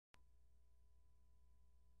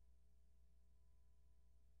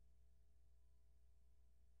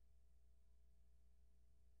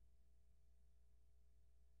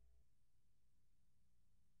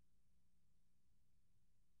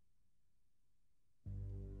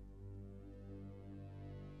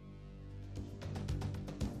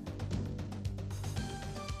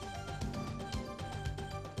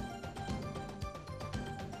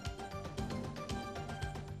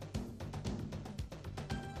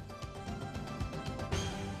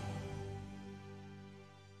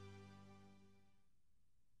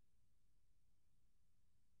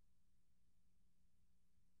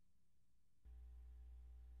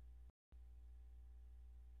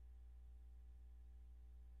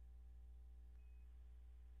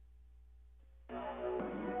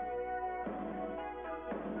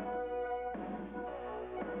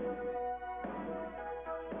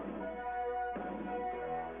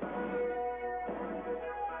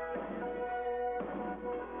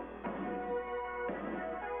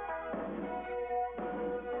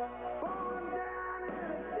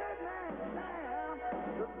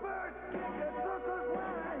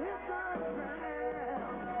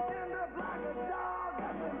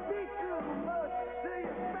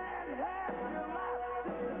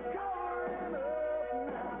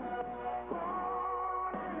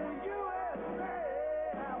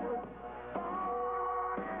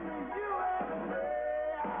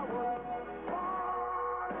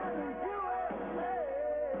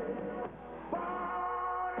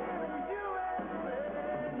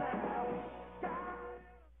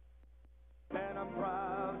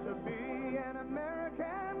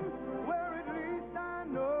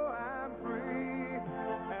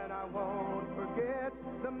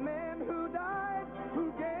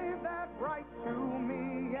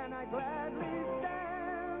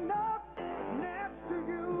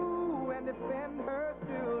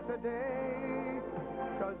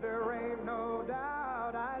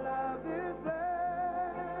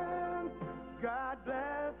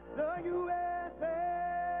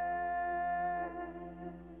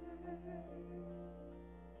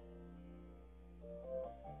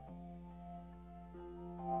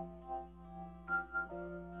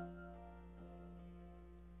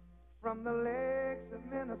From the lakes of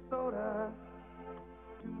Minnesota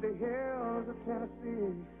to the hills of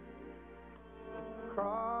Tennessee,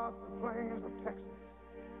 across the plains of Texas,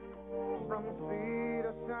 from sea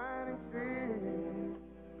to shining sea,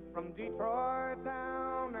 from Detroit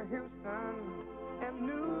down to Houston and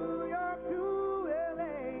New York to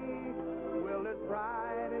L.A. Well, it's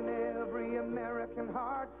pride in every American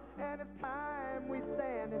heart, and it's time we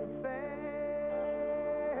stand and say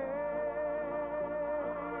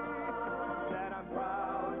that I'm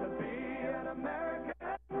proud to be an American,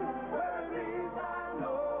 where at least I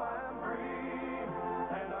know I'm free,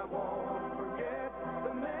 and I won't forget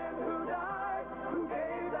the men who died, who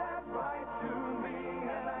gave that right to me,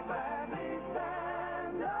 and I gladly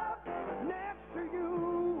stand up next to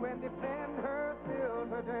you and defend her till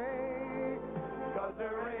today, 'cause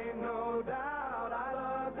there ain't no doubt I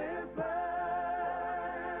love this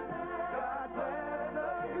land. God bless the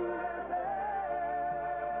USA.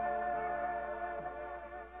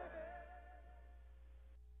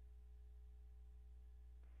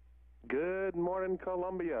 Good morning,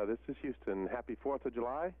 Columbia. This is Houston. Happy 4th of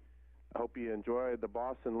July. I hope you enjoyed the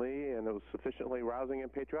Boston Lee, and it was sufficiently rousing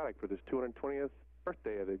and patriotic for this 220th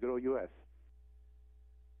birthday of the good old U.S.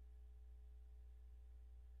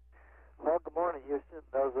 Well, good morning, Houston.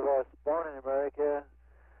 Those of us born in America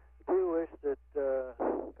do wish that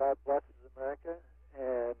God blesses America,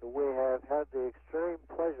 and we have had the extreme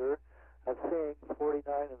pleasure of seeing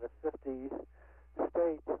 49 of the 50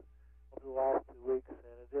 states over the last 2 weeks, and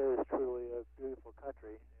it is truly a beautiful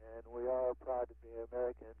country, and we are proud to be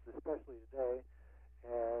Americans, especially today,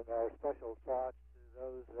 and our special thoughts to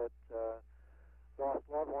those that lost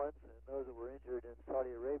loved ones and those that were injured in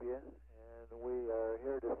Saudi Arabia, and we are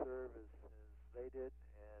here to serve as they did,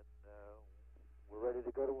 and we're ready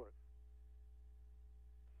to go to work.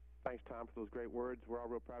 Thanks, Tom, for those great words. We're all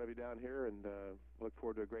real proud of you down here, and look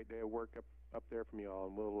forward to a great day of work up there from you all.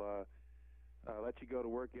 And we'll let you go to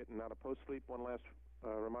work getting out of post-sleep. One last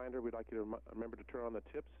reminder, we'd like you to remember to turn on the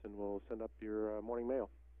tips, and we'll send up your morning mail.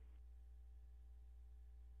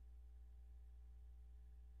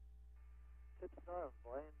 Tips on,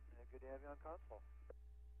 Blaine. Good to have you on console.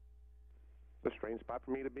 It's a strange spot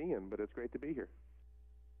for me to be in, but it's great to be here.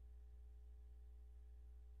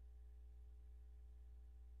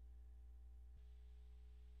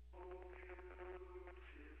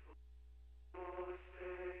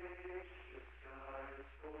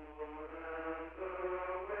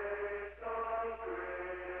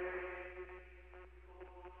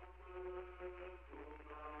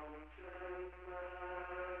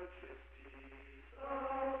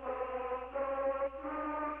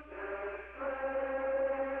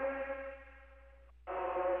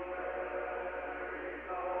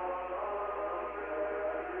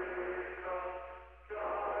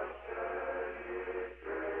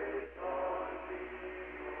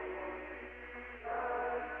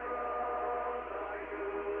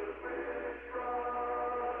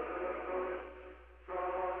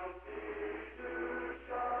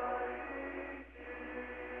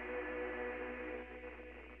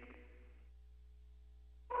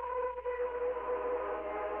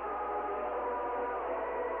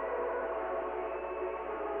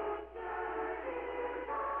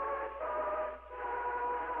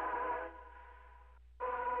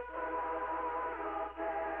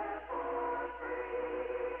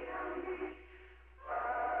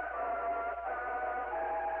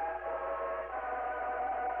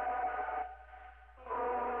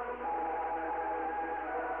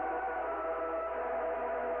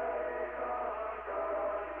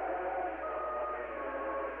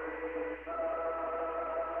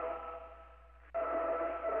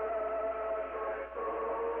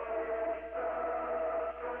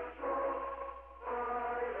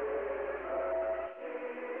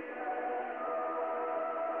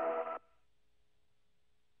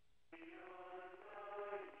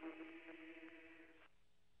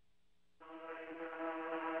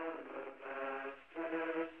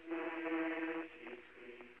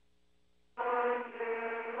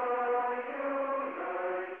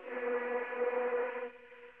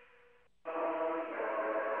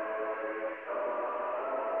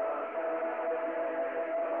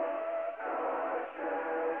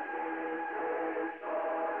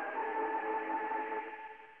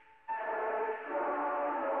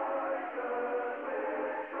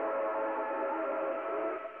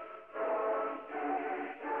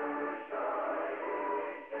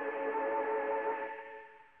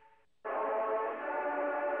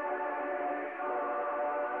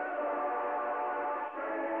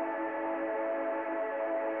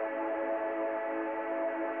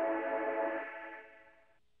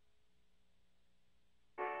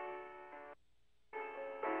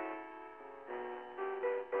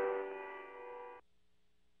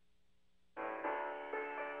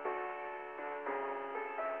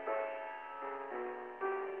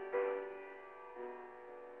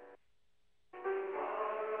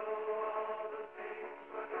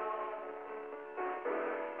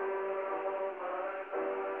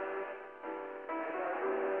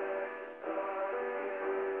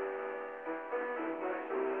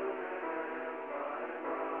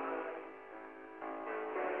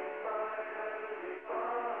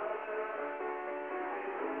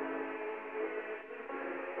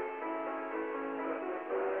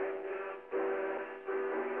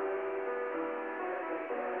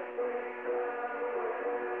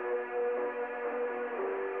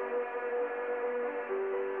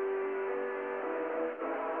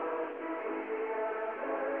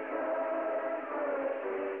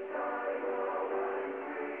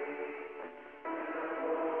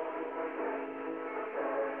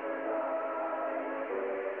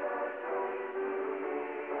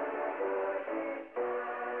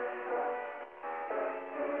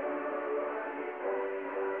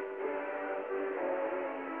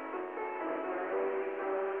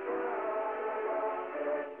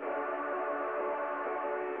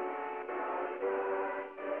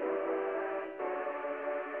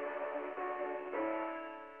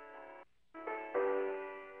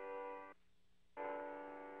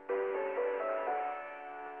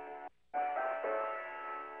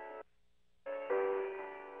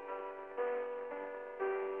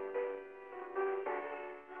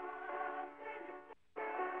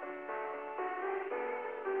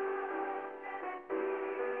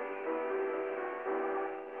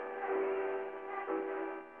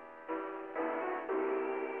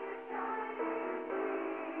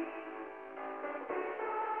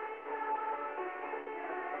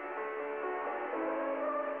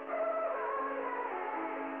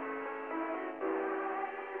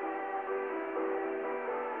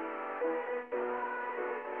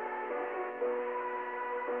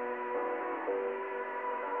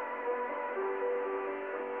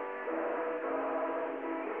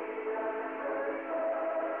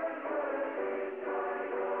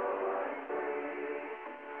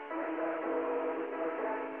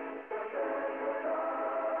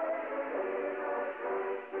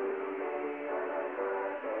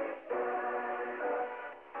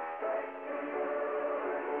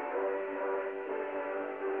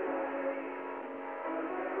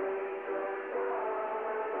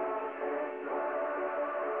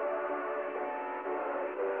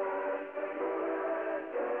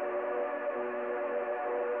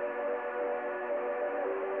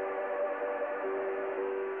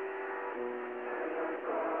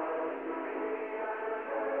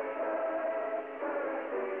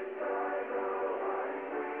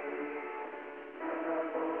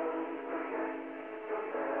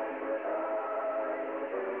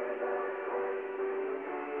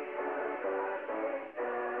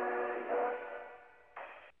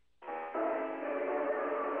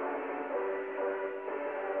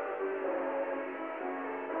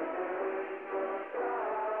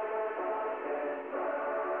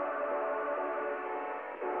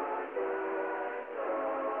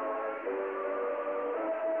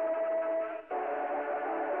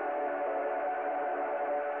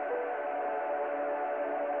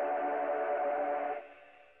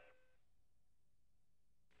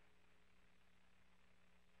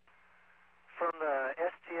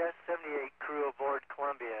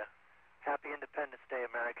 Happy Independence Day,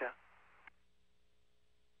 America.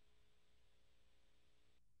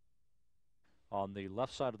 On the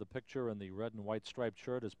left side of the picture in the red and white striped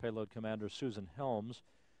shirt is Payload Commander Susan Helms.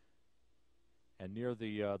 And near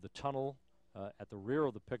the tunnel at the rear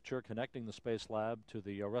of the picture connecting the Spacelab to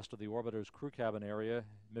the rest of the orbiter's crew cabin area,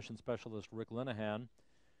 Mission Specialist Rick Linnehan.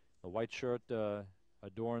 The white shirt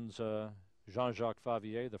adorns Jean-Jacques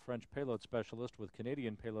Favier, the French payload specialist, with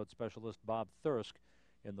Canadian payload specialist Bob Thirsk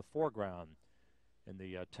in the foreground. In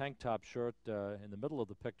the tank top shirt in the middle of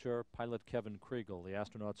the picture, pilot Kevin Kregel. The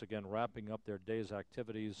astronauts again wrapping up their day's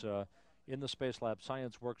activities in the Spacelab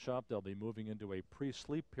Science Workshop. They'll be moving into a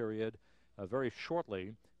pre-sleep period very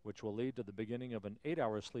shortly, which will lead to the beginning of an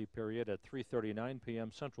 8-hour sleep period at 3:39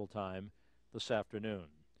 p.m. Central Time this afternoon.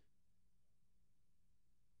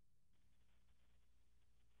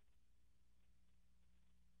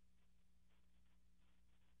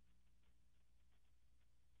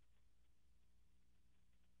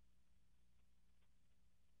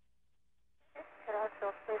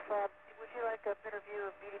 Spacelab, would you like a better view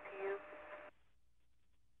of BDPU?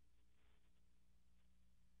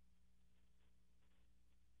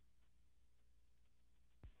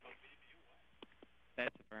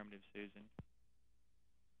 That's affirmative, Susan.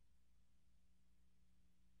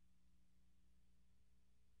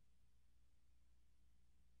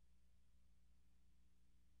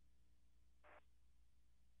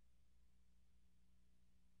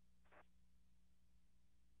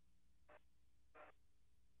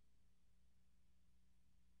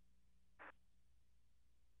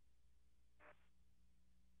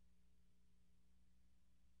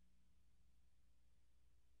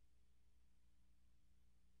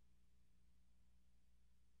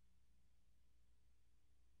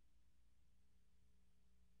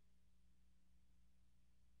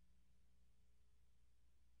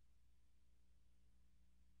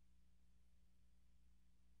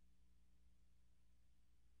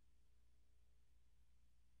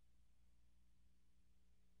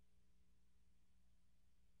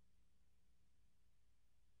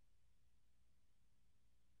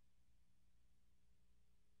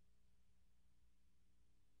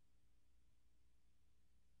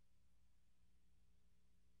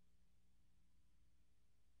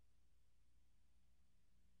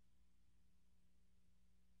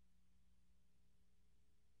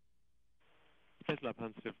 Spacelab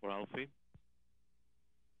Huntsville for Alfie.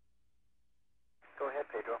 Go ahead,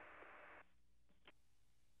 Pedro.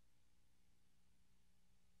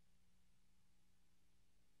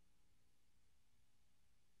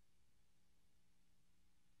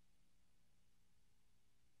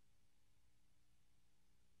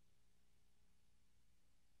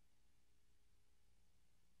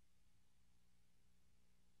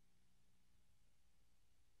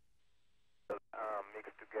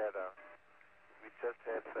 Mixed together. We just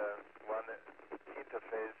have one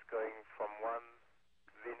interface going from one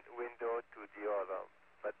window to the other,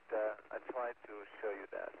 but I tried to show you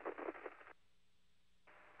that.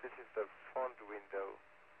 This is the front window.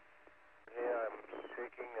 Here I'm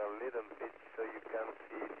shaking a little bit so you can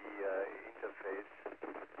see the interface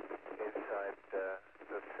inside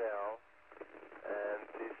the cell, and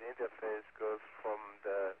this interface goes from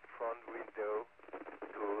the front window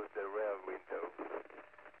to the rear window.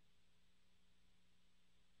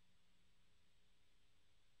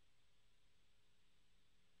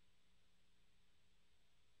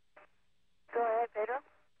 Go ahead, Pedro.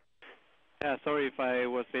 Yeah, sorry if I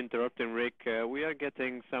was interrupting, Rick. We are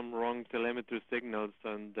getting some wrong telemetry signals,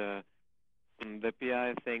 and the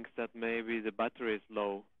PI thinks that maybe the battery is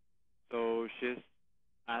low. So she's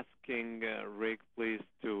asking Rick, please,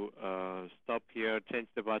 to stop here, change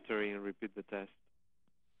the battery, and repeat the test.